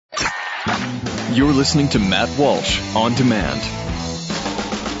You're listening to Matt Walsh On Demand.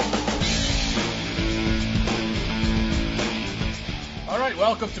 All right,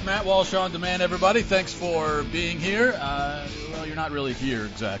 welcome to Matt Walsh On Demand, everybody. Thanks for being here. Well, you're not really here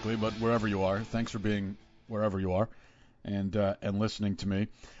exactly, but wherever you are, thanks for being wherever you are and listening to me.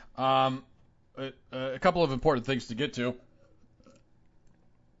 A couple of important things to get to.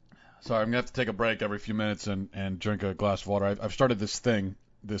 Sorry, I'm going to have to take a break every few minutes and drink a glass of water. I've started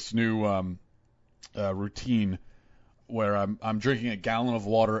this new routine where I'm drinking a gallon of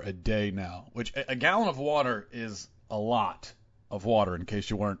water a day now, which a gallon of water is a lot of water in case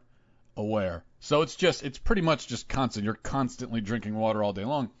you weren't aware. So it's pretty much just constant. You're constantly drinking water all day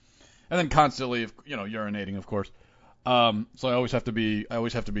long, and then constantly, urinating, of course. So I always have to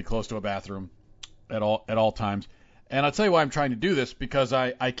be close to a bathroom at all times. And I'll tell you why I'm trying to do this, because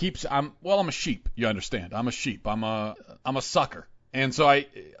I'm a sheep, you understand. I'm a sheep. I'm a sucker. And so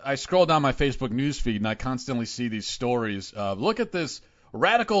I scroll down my Facebook newsfeed and I constantly see these stories of, look at this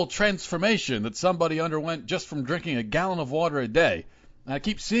radical transformation that somebody underwent just from drinking a gallon of water a day. And I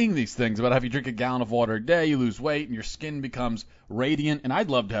keep seeing these things about how if you drink a gallon of water a day, you lose weight and your skin becomes radiant. And I'd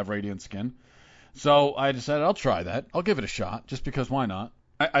love to have radiant skin. So I decided I'll try that. I'll give it a shot, just because why not?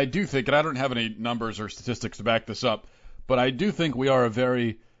 I do think, and I don't have any numbers or statistics to back this up, but I do think we are a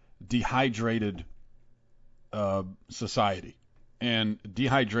very dehydrated society, and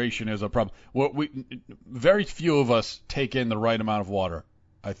dehydration is a problem. Very few of us take in the right amount of water,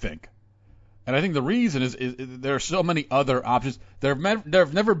 I think. And I think the reason is there are so many other options. There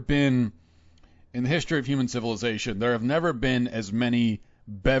have never been, in the history of human civilization, there have never been as many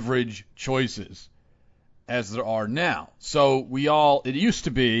beverage choices as there are now. So it used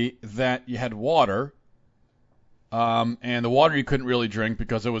to be that you had water, and the water you couldn't really drink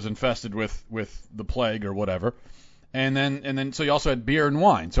because it was infested with the plague or whatever. And then so you also had beer and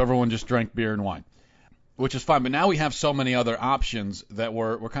wine. So everyone just drank beer and wine, which is fine. But now we have so many other options that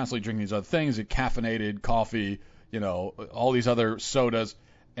we're constantly drinking these other things, caffeinated coffee, all these other sodas,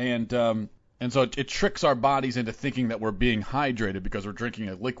 and so it tricks our bodies into thinking that we're being hydrated because we're drinking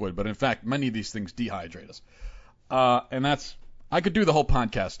a liquid, but in fact, many of these things dehydrate us. And I could do the whole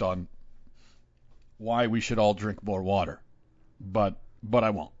podcast on why we should all drink more water, but I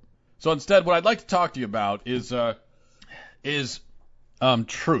won't. So instead, what I'd like to talk to you about is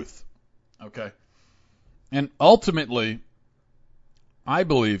truth. Okay? And ultimately, I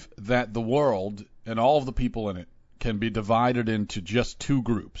believe that the world and all of the people in it can be divided into just two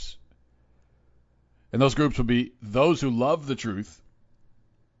groups. And those groups would be those who love the truth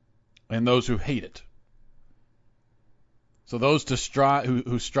and those who hate it. So those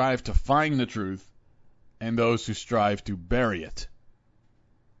who strive to find the truth and those who strive to bury it.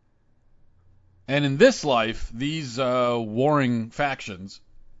 And in this life, these warring factions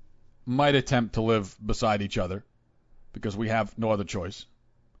might attempt to live beside each other because we have no other choice.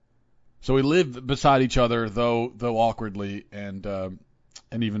 So we live beside each other, though awkwardly and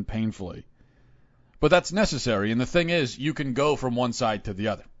even painfully. But that's necessary, and the thing is, you can go from one side to the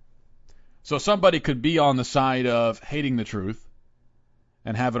other. So somebody could be on the side of hating the truth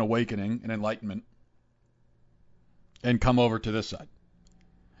and have an awakening, an enlightenment, and come over to this side.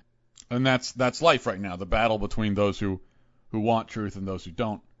 And that's life right now, the battle between those who want truth and those who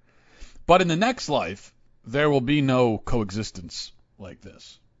don't. But in the next life, there will be no coexistence like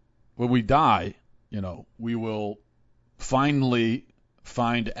this. When we die, we will finally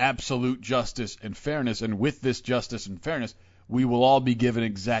find absolute justice and fairness, and with this justice and fairness, we will all be given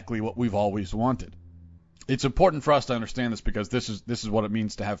exactly what we've always wanted. It's important for us to understand this because this is what it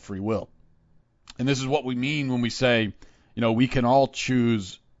means to have free will. And this is what we mean when we say, we can all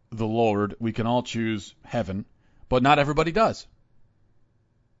choose the Lord, we can all choose heaven, but not everybody does.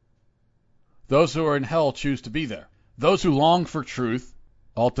 Those who are in hell choose to be there. Those who long for truth,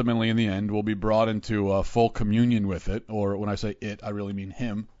 ultimately in the end, will be brought into full communion with it, or when I say it, I really mean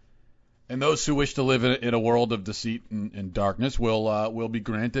him. And those who wish to live in a world of deceit and darkness will be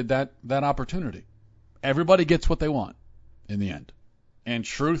granted that opportunity. Everybody gets what they want in the end. And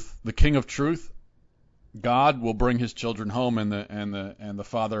truth, the King of Truth, God will bring his children home, and the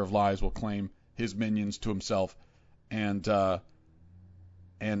Father of Lies will claim his minions to himself. And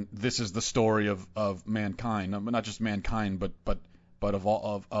this is the story of mankind, not just mankind, but of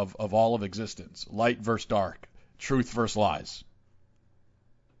all of existence. Light versus dark, truth versus lies.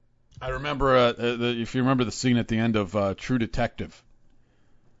 I remember, if you remember the scene at the end of True Detective,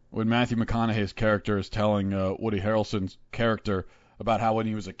 when Matthew McConaughey's character is telling Woody Harrelson's character about how when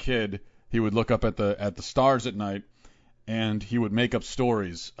he was a kid, he would look up at the stars at night, and he would make up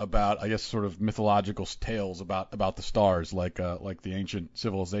stories about, I guess, sort of mythological tales about the stars, like the ancient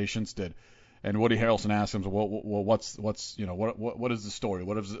civilizations did. And Woody Harrelson asked him, well, what's what is the story?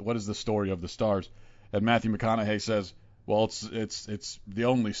 What is the story of the stars? And Matthew McConaughey says, well, it's the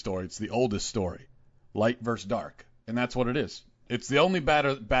only story. It's the oldest story, light versus dark, and that's what it is. It's the only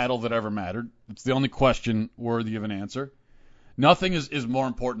battle that ever mattered. It's the only question worthy of an answer. Nothing is more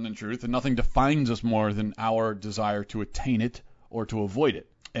important than truth, and nothing defines us more than our desire to attain it or to avoid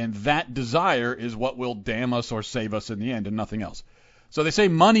it. And that desire is what will damn us or save us in the end, and nothing else. So they say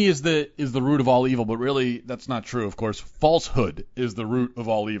money is the root of all evil, but really that's not true. Of course, falsehood is the root of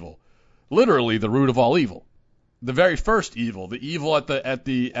all evil. Literally, the root of all evil. The very first evil, the evil at the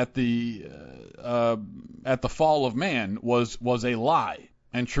fall of man, was a lie,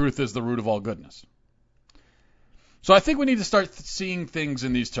 and truth is the root of all goodness. So I think we need to start seeing things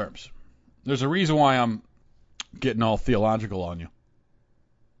in these terms. There's a reason why I'm getting all theological on you.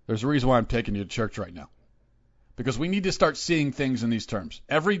 There's a reason why I'm taking you to church right now. Because we need to start seeing things in these terms.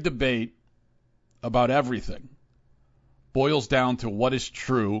 Every debate about everything boils down to what is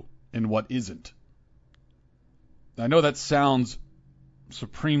true and what isn't. I know that sounds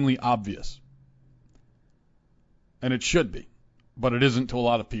supremely obvious, and it should be, but it isn't to a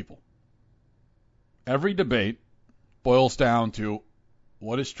lot of people. Every debate boils down to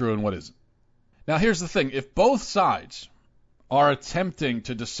what is true and what isn't. Now, here's the thing. If both sides are attempting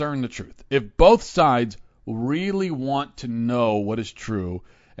to discern the truth, if both sides really want to know what is true,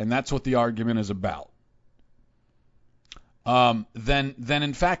 and that's what the argument is about, then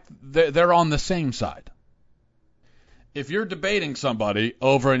in fact, they're on the same side. If you're debating somebody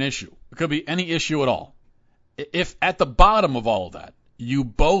over an issue, it could be any issue at all, if at the bottom of all of that, you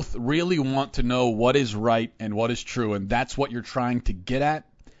both really want to know what is right and what is true, and that's what you're trying to get at,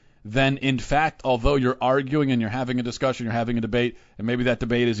 then in fact, although you're arguing and you're having a discussion, you're having a debate, and maybe that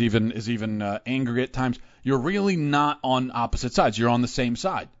debate is even angry at times, you're really not on opposite sides. You're on the same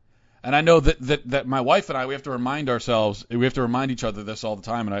side. And I know that my wife and I, we have to remind each other this all the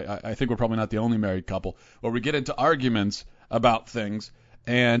time, and I think we're probably not the only married couple, where we get into arguments about things,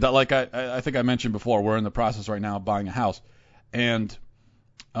 and like I think I mentioned before, we're in the process right now of buying a house, and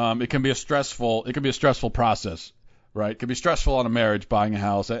it can be a stressful process, right? It can be stressful on a marriage, buying a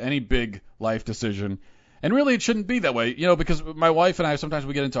house, any big life decision. And really, it shouldn't be that way, because my wife and I, sometimes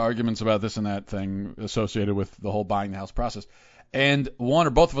we get into arguments about this and that thing associated with the whole buying the house process. And one or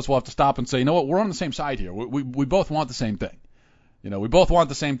both of us will have to stop and say, you know what, we're on the same side here. We both want the same thing. We both want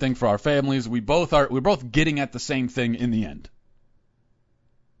the same thing for our families. We're both getting at the same thing in the end.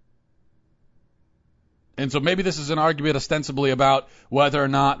 And so maybe this is an argument ostensibly about whether or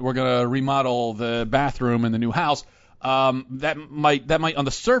not we're going to remodel the bathroom in the new house. That might on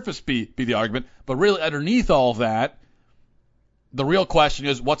the surface be the argument, but really underneath all of that, the real question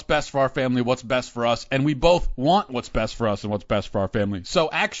is what's best for our family, what's best for us, and we both want what's best for us and what's best for our family. So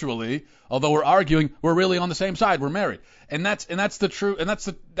actually, although we're arguing, we're really on the same side. We're married, and that's true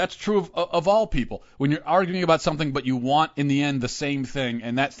of all people. When you're arguing about something, but you want in the end the same thing,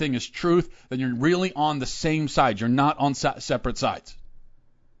 and that thing is truth, then you're really on the same side. You're not on separate sides.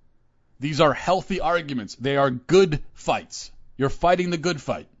 These are healthy arguments. They are good fights. You're fighting the good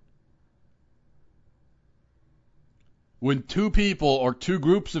fight. When two people or two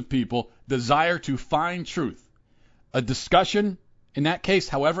groups of people desire to find truth, a discussion, in that case,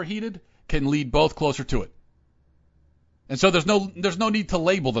 however heated, can lead both closer to it. And so there's no need to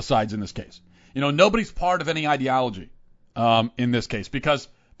label the sides in this case. Nobody's part of any ideology in this case because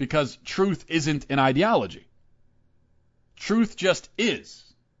truth isn't an ideology. Truth just is.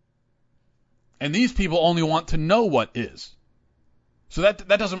 And these people only want to know what is. So that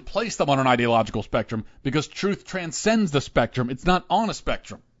doesn't place them on an ideological spectrum because truth transcends the spectrum. It's not on a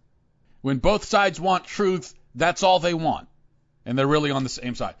spectrum. When both sides want truth, that's all they want. And they're really on the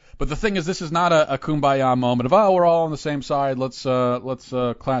same side. But the thing is, this is not a kumbaya moment of, we're all on the same side. Let's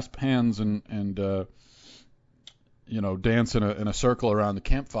clasp hands and dance in a circle around the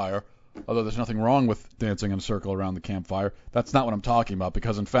campfire. Although there's nothing wrong with dancing in a circle around the campfire. That's not what I'm talking about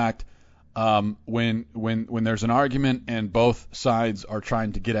because, in fact, when there's an argument and both sides are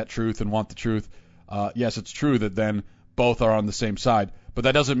trying to get at truth and want the truth, yes, it's true that then both are on the same side. But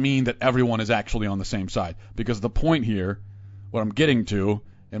that doesn't mean that everyone is actually on the same side. Because the point here, what I'm getting to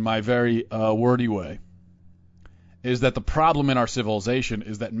in my very wordy way, is that the problem in our civilization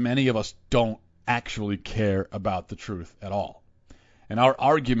is that many of us don't actually care about the truth at all. And our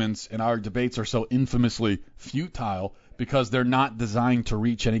arguments and our debates are so infamously futile because they're not designed to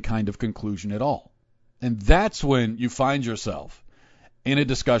reach any kind of conclusion at all. And that's when you find yourself in a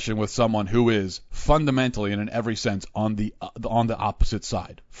discussion with someone who is fundamentally and in every sense on the opposite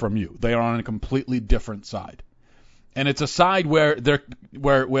side from you. They are on a completely different side. And it's a side where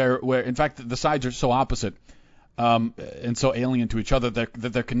in fact the sides are so opposite and so alien to each other that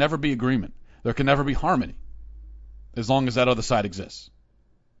there can never be agreement. There can never be harmony as long as that other side exists.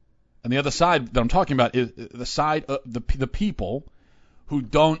 And the other side that I'm talking about is the side of the people who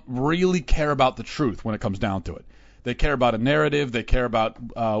don't really care about the truth when it comes down to it. They care about a narrative. They care about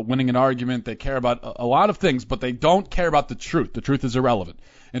winning an argument. They care about a lot of things, but they don't care about the truth. The truth is irrelevant.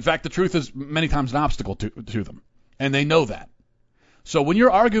 In fact, the truth is many times an obstacle to them, and they know that. So when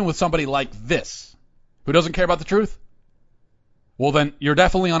you're arguing with somebody like this, who doesn't care about the truth, well, then you're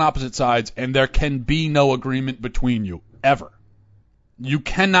definitely on opposite sides, and there can be no agreement between you, ever. You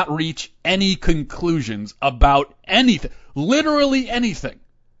cannot reach any conclusions about anything, literally anything.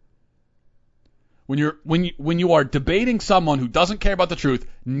 When you are debating someone who doesn't care about the truth,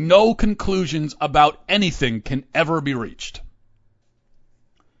 no conclusions about anything can ever be reached.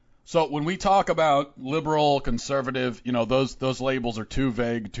 So when we talk about liberal, conservative, those labels are too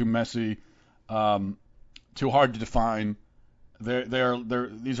vague, too messy, too hard to define.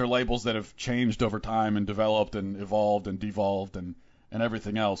 These are labels that have changed over time and developed and evolved and devolved and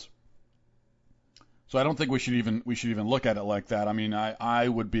everything else. So I don't think we should even look at it like that. I mean, I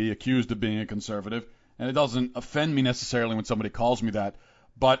would be accused of being a conservative, and it doesn't offend me necessarily when somebody calls me that.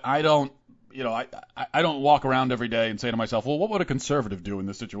 But I don't, I don't walk around every day and say to myself, well, what would a conservative do in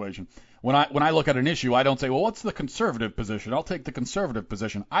this situation? When I look at an issue, I don't say, well, what's the conservative position? I'll take the conservative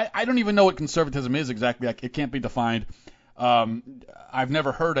position. I don't even know what conservatism is exactly. It can't be defined. I've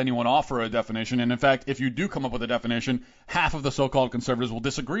never heard anyone offer a definition, and in fact, if you do come up with a definition, half of the so-called conservatives will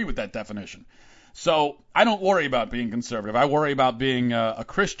disagree with that definition. So I don't worry about being conservative. I worry about being a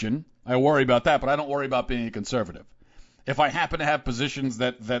Christian. I worry about that, but I don't worry about being a conservative. If I happen to have positions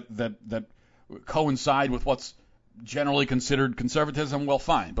that coincide with what's generally considered conservatism, well,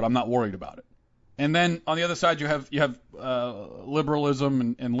 fine, but I'm not worried about it. And then on the other side, you have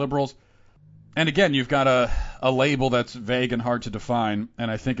liberalism and liberals. And again, you've got a label that's vague and hard to define,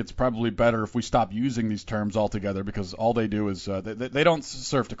 and I think it's probably better if we stop using these terms altogether, because all they do is they don't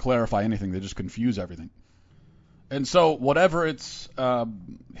serve to clarify anything. They just confuse everything. And so whatever its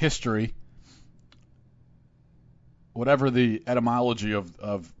history, whatever the etymology of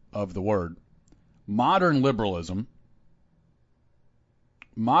the word, modern liberalism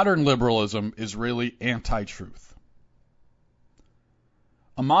is really anti-truth.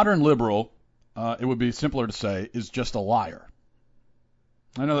 A modern liberal, it would be simpler to say, is just a liar.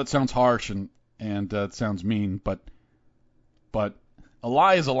 I know that sounds harsh and it sounds mean, but a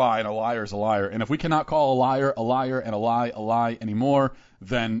lie is a lie and a liar is a liar. And if we cannot call a liar and a lie anymore,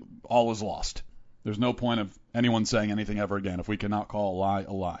 then all is lost. There's no point of anyone saying anything ever again if we cannot call a lie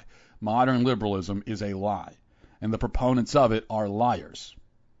a lie. Modern liberalism is a lie, and the proponents of it are liars.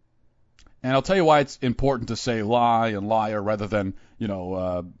 And I'll tell you why it's important to say lie and liar rather than,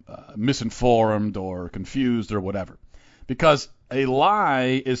 misinformed or confused or whatever. Because a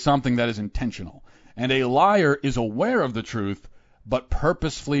lie is something that is intentional. And a liar is aware of the truth, but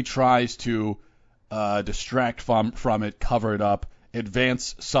purposefully tries to distract from it, cover it up,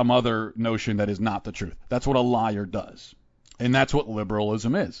 advance some other notion that is not the truth. That's what a liar does. And that's what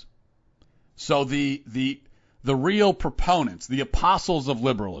liberalism is. So the real proponents, the apostles of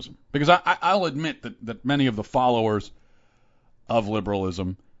liberalism, because I'll admit that many of the followers of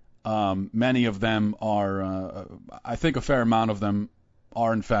liberalism, many of them are, I think a fair amount of them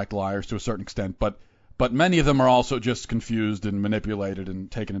are in fact liars to a certain extent, but many of them are also just confused and manipulated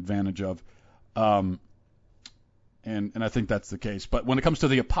and taken advantage of, and I think that's the case. But when it comes to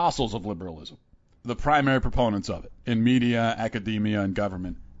the apostles of liberalism, the primary proponents of it in media, academia, and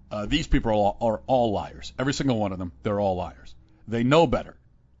government, these people are all liars. Every single one of them, they're all liars. They know better.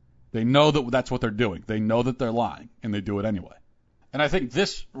 They know that that's what they're doing. They know that they're lying, and they do it anyway. And I think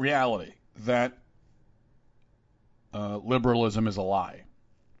this reality, that liberalism is a lie,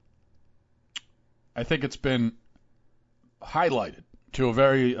 I think it's been highlighted to a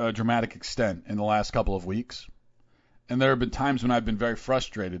very dramatic extent in the last couple of weeks. And there have been times when I've been very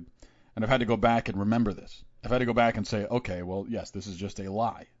frustrated, and I've had to go back and remember this. I've had to go back and say, okay, well, yes, this is just a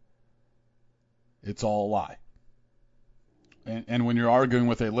lie. It's all a lie. And when you're arguing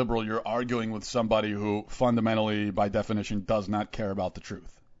with a liberal, you're arguing with somebody who fundamentally, by definition, does not care about the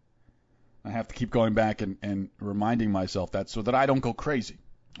truth. I have to keep going back and reminding myself that so that I don't go crazy.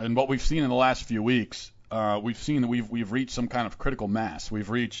 And what we've seen in the last few weeks, we've seen that we've reached some kind of critical mass. We've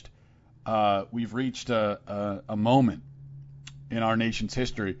reached a moment in our nation's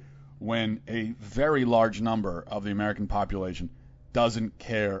history when a very large number of the American population doesn't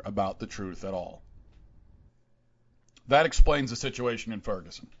care about the truth at all. That explains the situation in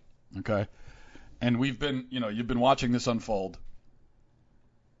Ferguson. Okay? And you've been watching this unfold.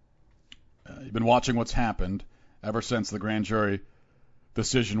 You've been watching what's happened ever since the grand jury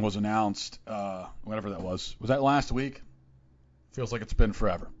decision was announced, whatever that was. Was that last week? Feels like it's been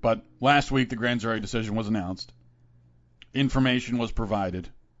forever. But last week, the grand jury decision was announced. Information was provided.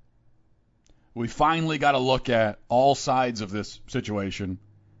 We finally got a look at all sides of this situation.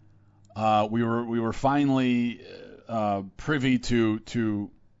 We were finally privy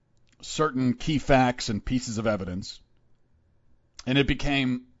to certain key facts and pieces of evidence, and it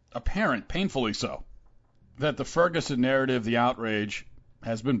became apparent, painfully so, that the Ferguson narrative, the outrage,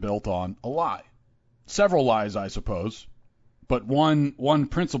 has been built on a lie. Several lies, I suppose, but one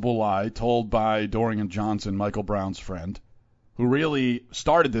principal lie told by Dorian Johnson, Michael Brown's friend, who really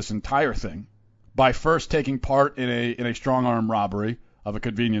started this entire thing by first taking part in a strong-arm robbery of a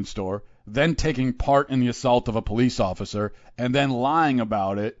convenience store, then taking part in the assault of a police officer, and then lying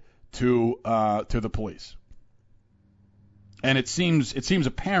about it to the police. And it seems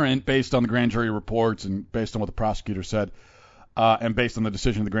apparent, based on the grand jury reports and based on what the prosecutor said, and based on the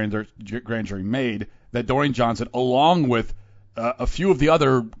decision the grand jury made, that Dorian Johnson, along with a few of the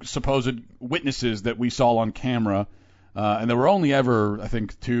other supposed witnesses that we saw on camera, and there were only ever, I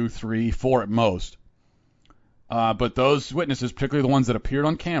think, 2, 3, 4 at most, but those witnesses, particularly the ones that appeared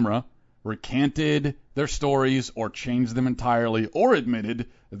on camera, recanted their stories or changed them entirely or admitted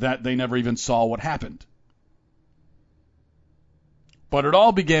that they never even saw what happened. But it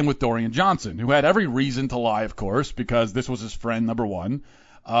all began with Dorian Johnson, who had every reason to lie, of course, because this was his friend, number one,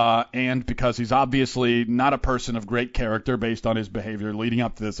 and because he's obviously not a person of great character based on his behavior leading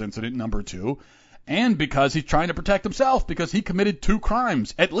up to this incident, number two, and because he's trying to protect himself because he committed 2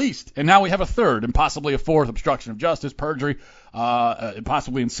 crimes, at least, and now we have a third, and possibly a fourth, obstruction of justice, perjury,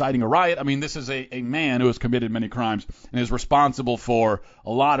 possibly inciting a riot. I mean, this is a man who has committed many crimes and is responsible for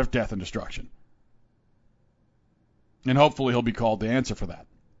a lot of death and destruction. And hopefully he'll be called to answer for that.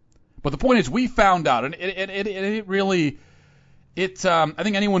 But the point is, we found out, and it really, I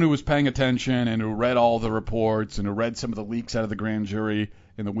think anyone who was paying attention and who read all the reports and who read some of the leaks out of the grand jury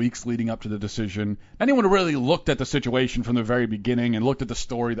in the weeks leading up to the decision, anyone who really looked at the situation from the very beginning and looked at the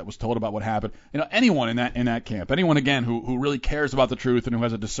story that was told about what happened, anyone in that camp, anyone again who really cares about the truth and who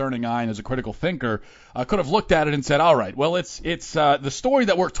has a discerning eye and is a critical thinker, could have looked at it and said, all right, well, it's the story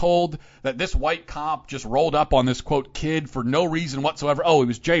that we're told that this white cop just rolled up on this, quote, kid for no reason whatsoever. Oh, he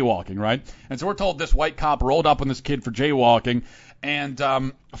was jaywalking, right? And so we're told this white cop rolled up on this kid for jaywalking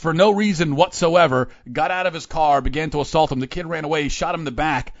and for no reason whatsoever got out of his car, began to assault him. The kid ran away, shot him in the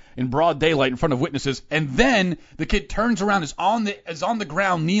back in broad daylight in front of witnesses, and then the kid turns around, is on the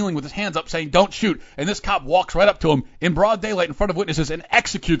ground kneeling with his hands up saying, don't shoot, and this cop walks right up to him in broad daylight in front of witnesses and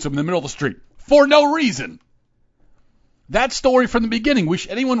executes him in the middle of the street for no reason. That story from the beginning,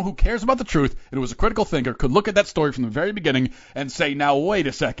 anyone who cares about the truth and who is a critical thinker could look at that story from the very beginning and say, now wait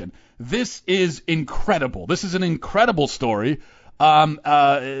a second, this is incredible. This is an incredible story.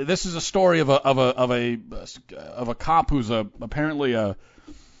 This is a story of a cop who's apparently a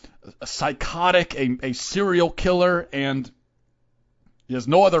psychotic, a serial killer, and he has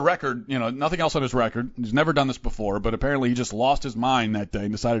no other record, nothing else on his record. He's never done this before, but apparently he just lost his mind that day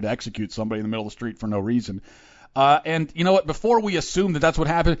and decided to execute somebody in the middle of the street for no reason. And you know what? Before we assume that that's what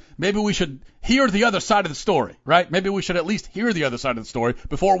happened, maybe we should hear the other side of the story, right? Maybe we should at least hear the other side of the story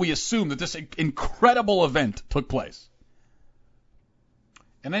before we assume that this incredible event took place.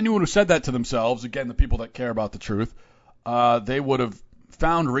 And anyone who said that to themselves, again, the people that care about the truth, they would have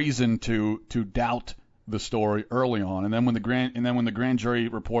found reason to doubt the story early on. And then when the grand jury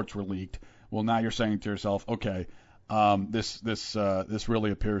reports were leaked, well, now you're saying to yourself, okay, this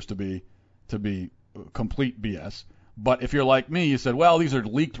really appears to be complete BS. But if you're like me, you said, well, these are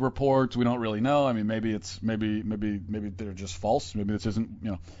leaked reports. We don't really know. I mean, maybe they're just false. Maybe this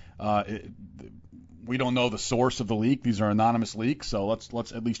isn't, we don't know the source of the leak. These are anonymous leaks, so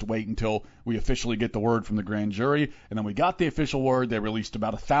let's at least wait until we officially get the word from the grand jury. And then we got the official word. They released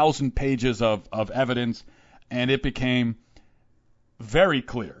about 1,000 pages of evidence, and it became very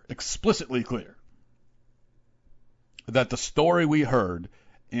clear, explicitly clear, that the story we heard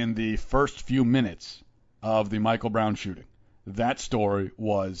in the first few minutes of the Michael Brown shooting, that story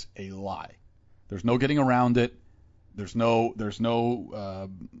was a lie. There's no getting around it. There's no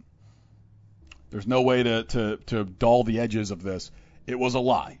way to dull the edges of this. It was a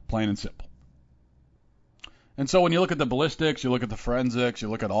lie, plain and simple. And so when you look at the ballistics, you look at the forensics, you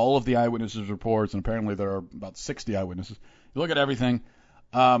look at all of the eyewitnesses' reports, and apparently there are about 60 eyewitnesses. You look at everything.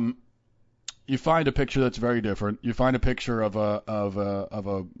 you find a picture that's very different. You find a picture of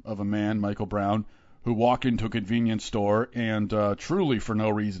a man, Michael Brown, who walked into a convenience store and truly for no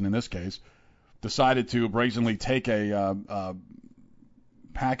reason in this case decided to brazenly take a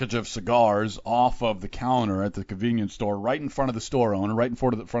package of cigars off of the counter at the convenience store right in front of the store owner, right in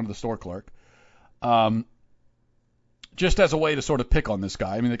front of the store clerk, just as a way to sort of pick on this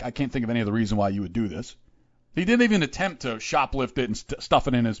guy. I mean, I can't think of any other reason why you would do this. He didn't even attempt to shoplift it and stuff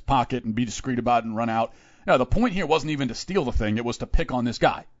it in his pocket and be discreet about it and run out. No, the point here wasn't even to steal the thing. It was to pick on this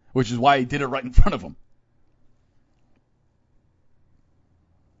guy, which is why he did it right in front of him.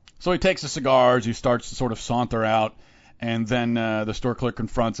 So he takes the cigars. He starts to sort of saunter out. And then the store clerk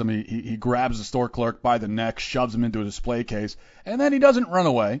confronts him. He grabs the store clerk by the neck, shoves him into a display case, and then he doesn't run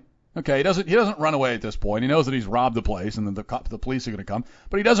away. Okay, he doesn't run away at this point. He knows that he's robbed the place and then the police are going to come,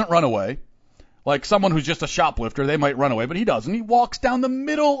 but he doesn't run away. Like someone who's just a shoplifter, they might run away, but he doesn't. He walks down the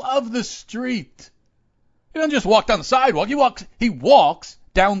middle of the street. He doesn't just walk down the sidewalk. He walks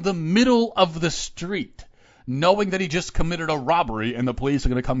down the middle of the street, knowing that he just committed a robbery and the police are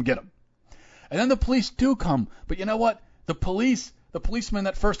going to come get him. And then the police do come, but you know what? The policeman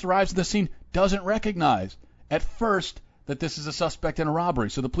that first arrives at the scene doesn't recognize at first that this is a suspect in a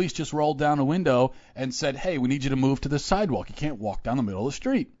robbery. So the police just rolled down a window and said, hey, we need you to move to the sidewalk. You can't walk down the middle of the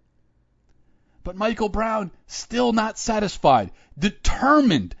street. But Michael Brown, still not satisfied,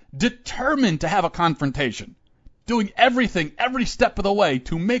 determined to have a confrontation, doing everything, every step of the way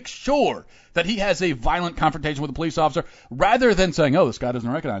to make sure that he has a violent confrontation with a police officer, rather than saying, oh, this guy doesn't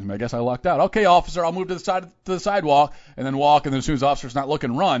recognize me. I guess I lucked out. Okay, officer, I'll move to the sidewalk, and then walk, and then as soon as the officer's not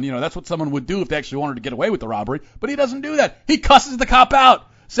looking, run. You know, that's what someone would do if they actually wanted to get away with the robbery. But he doesn't do that. He cusses the cop out,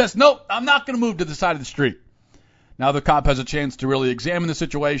 says, nope, I'm not going to move to the side of the street. Now the cop has a chance to really examine the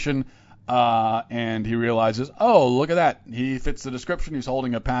situation, and he realizes, oh, look at that. He fits the description. He's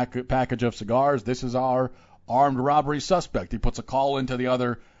holding a package of cigars. This is our armed robbery suspect. He puts a call into the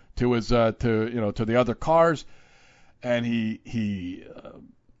other to the other cars, and he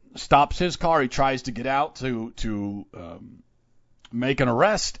stops his car. He tries to get out to make an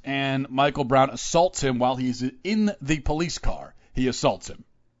arrest, and Michael Brown assaults him while he's in the police car. He assaults him.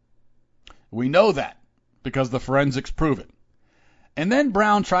 We know that because the forensics prove it. And then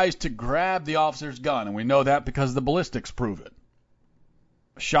Brown tries to grab the officer's gun, and we know that because the ballistics prove it.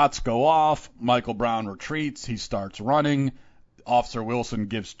 Shots go off. Michael Brown retreats. He starts running. Officer Wilson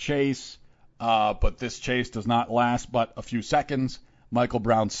gives chase, but this chase does not last but a few seconds. Michael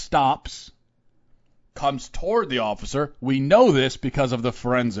Brown stops, comes toward the officer. We know this because of the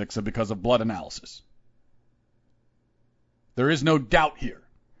forensics and because of blood analysis. There is no doubt here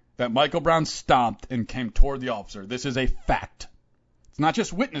that Michael Brown stopped and came toward the officer. This is a fact. It's not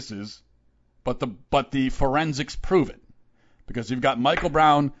just witnesses, but the forensics prove it. Because you've got Michael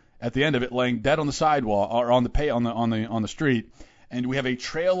Brown at the end of it laying dead on the sidewalk or on the street, and we have a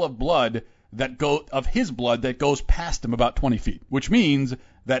trail of blood of his blood that goes past him about 20 feet, which means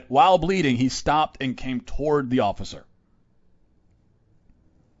that while bleeding, he stopped and came toward the officer.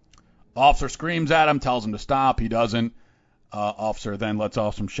 The officer screams at him, tells him to stop. He doesn't. Officer then lets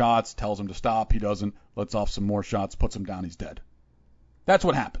off some shots, tells him to stop. He doesn't. Lets off some more shots, puts him down. He's dead. That's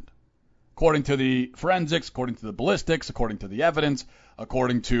what happened. According to the forensics, according to the ballistics, according to the evidence,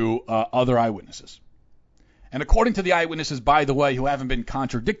 according to other eyewitnesses. And according to the eyewitnesses, by the way, who haven't been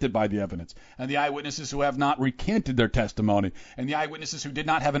contradicted by the evidence, and the eyewitnesses who have not recanted their testimony, and the eyewitnesses who did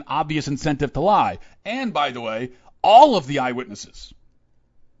not have an obvious incentive to lie, and by the way, all of the eyewitnesses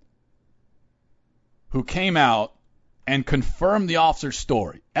who came out and confirmed the officer's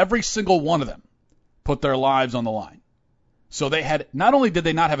story, every single one of them put their lives on the line. So they had, not only did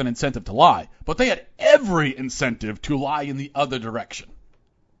they not have an incentive to lie, but they had every incentive to lie in the other direction.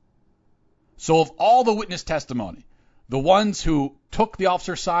 So of all the witness testimony, the ones who took the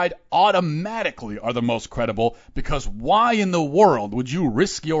officer's side automatically are the most credible, because why in the world would you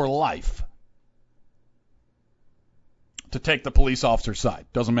risk your life to take the police officer's side?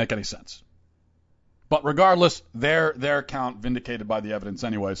 Doesn't make any sense. But regardless, their account vindicated by the evidence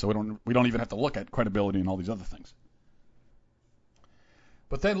anyway, so we don't even have to look at credibility and all these other things.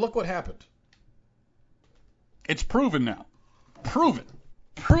 But then look what happened. It's proven now. Proven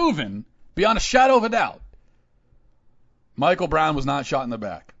beyond a shadow of a doubt. Michael Brown was not shot in the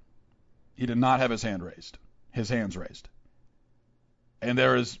back. He did not have his hands raised. And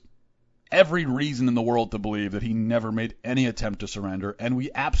there is every reason in the world to believe that he never made any attempt to surrender, and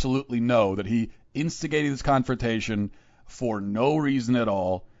we absolutely know that he instigated this confrontation for no reason at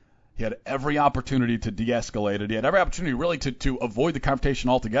all. He had every opportunity to de-escalate it. He had every opportunity really to avoid the confrontation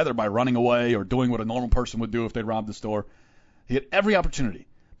altogether by running away or doing what a normal person would do if they robbed the store. He had every opportunity.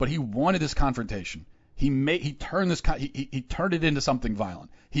 but he wanted this confrontation. He turned he turned it into something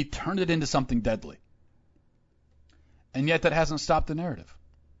violent. He turned it into something deadly. And yet that hasn't stopped the narrative.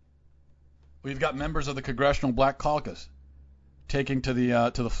 We've got members of the Congressional Black Caucus taking to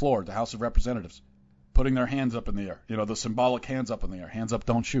the floor, the House of Representatives, putting their hands up in the air. The symbolic hands up in the air. Hands up,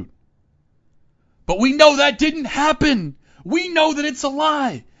 don't shoot. But we know that didn't happen. We know that it's a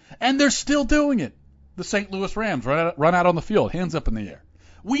lie. And they're still doing it. The St. Louis Rams run out on the field, hands up in the air.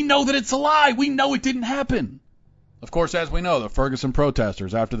 We know that it's a lie. We know it didn't happen. Of course, as we know, the Ferguson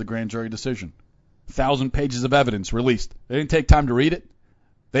protesters, after the grand jury decision, 1,000 pages of evidence released. They didn't take time to read it.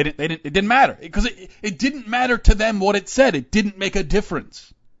 It didn't matter. Because it didn't matter to them what it said. It didn't make a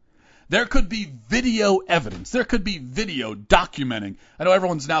difference. There could be video evidence. There could be video documenting. I know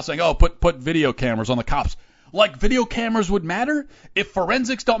everyone's now saying, oh, put video cameras on the cops. Like video cameras would matter? If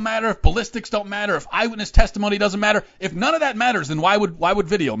forensics don't matter, if ballistics don't matter, if eyewitness testimony doesn't matter, if none of that matters, then why would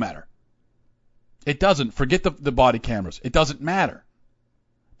video matter? It doesn't. Forget the body cameras. It doesn't matter.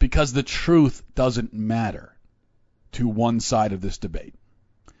 Because the truth doesn't matter to one side of this debate.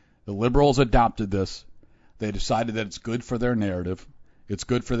 The liberals adopted this. They decided that it's good for their narrative. It's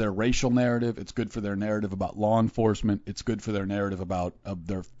good for their racial narrative. It's good for their narrative about law enforcement. It's good for their narrative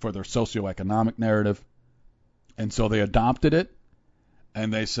for their socioeconomic narrative. And so they adopted it,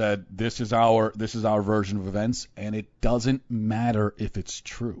 and they said, this is our version of events, and it doesn't matter if it's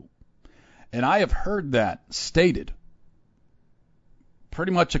true. And I have heard that stated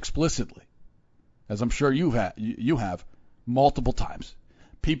pretty much explicitly, as I'm sure you have multiple times.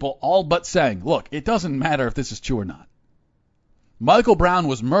 People all but saying, look, it doesn't matter if this is true or not. Michael Brown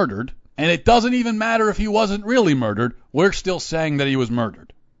was murdered, and it doesn't even matter if he wasn't really murdered. We're still saying that he was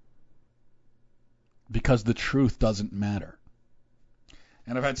murdered. Because the truth doesn't matter.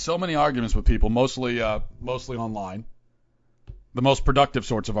 And I've had so many arguments with people, mostly online. The most productive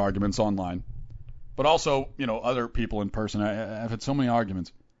sorts of arguments online. But also, other people in person. I've had so many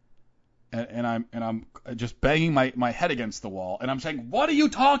arguments. And I'm just banging my head against the wall. And I'm saying, what are you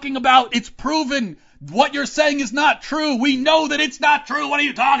talking about? It's proven. What you're saying is not true. We know that it's not true. What are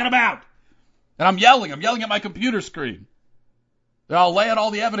you talking about? And I'm yelling at my computer screen. I'll lay out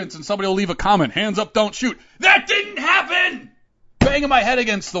all the evidence and somebody will leave a comment. Hands up, don't shoot. That didn't happen! Banging my head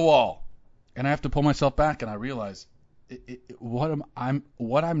against the wall. And I have to pull myself back and I realize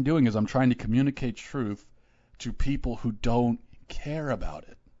what I'm doing is I'm trying to communicate truth to people who don't care about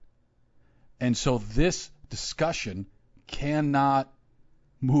it. And so this discussion cannot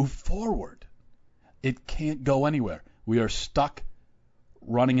move forward. It can't go anywhere. We are stuck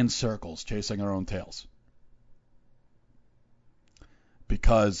running in circles, chasing our own tails.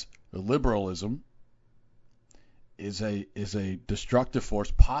 Because liberalism is a destructive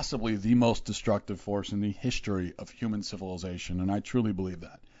force, possibly the most destructive force in the history of human civilization, and I truly believe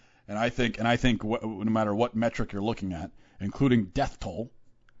that. And I think no matter what metric you're looking at, including death toll,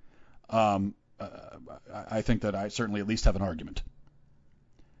 I think that I certainly at least have an argument.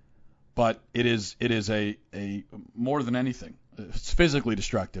 But it is a more than anything. It's physically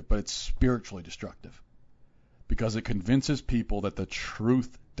destructive, but it's spiritually destructive. Because it convinces people that the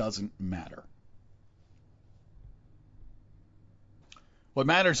truth doesn't matter. What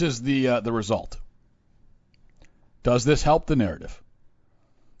matters is the result. Does this help the narrative?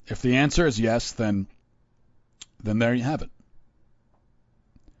 If the answer is yes, then there you have it.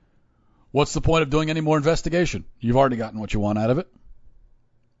 What's the point of doing any more investigation? You've already gotten what you want out of it.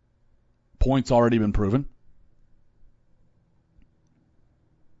 Point's already been proven.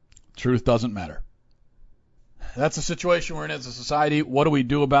 Truth doesn't matter. That's the situation we're in as a society. What do we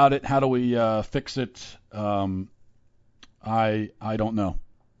do about it? How do we fix it? I don't know.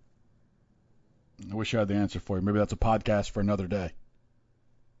 I wish I had the answer for you. Maybe that's a podcast for another day.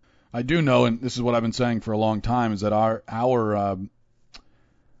 I do know, and this is what I've been saying for a long time, is that our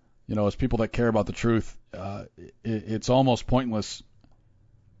as people that care about the truth, it's almost pointless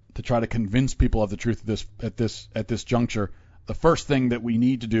to try to convince people of the truth at this juncture. The first thing that we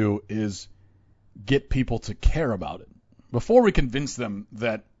need to do is get people to care about it before we convince them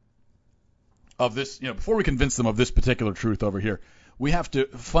of this particular truth over here. We have to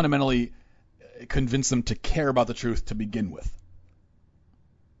fundamentally convince them to care about the truth to begin with.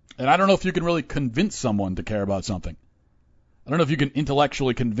 And I don't know if you can really convince someone to care about something. I don't know if you can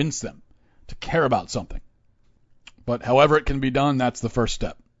intellectually convince them to care about something. But however it can be done, that's the first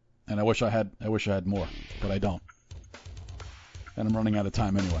step. And I wish I had more, but I don't. And I'm running out of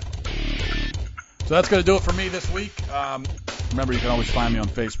time anyway. So that's going to do it for me this week. Remember, you can always find me on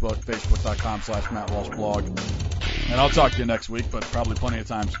Facebook, facebook.com/MattWalshBlog. And I'll talk to you next week, but probably plenty of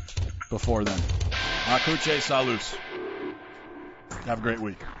times before then. Acuche salus. Have a great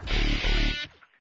week.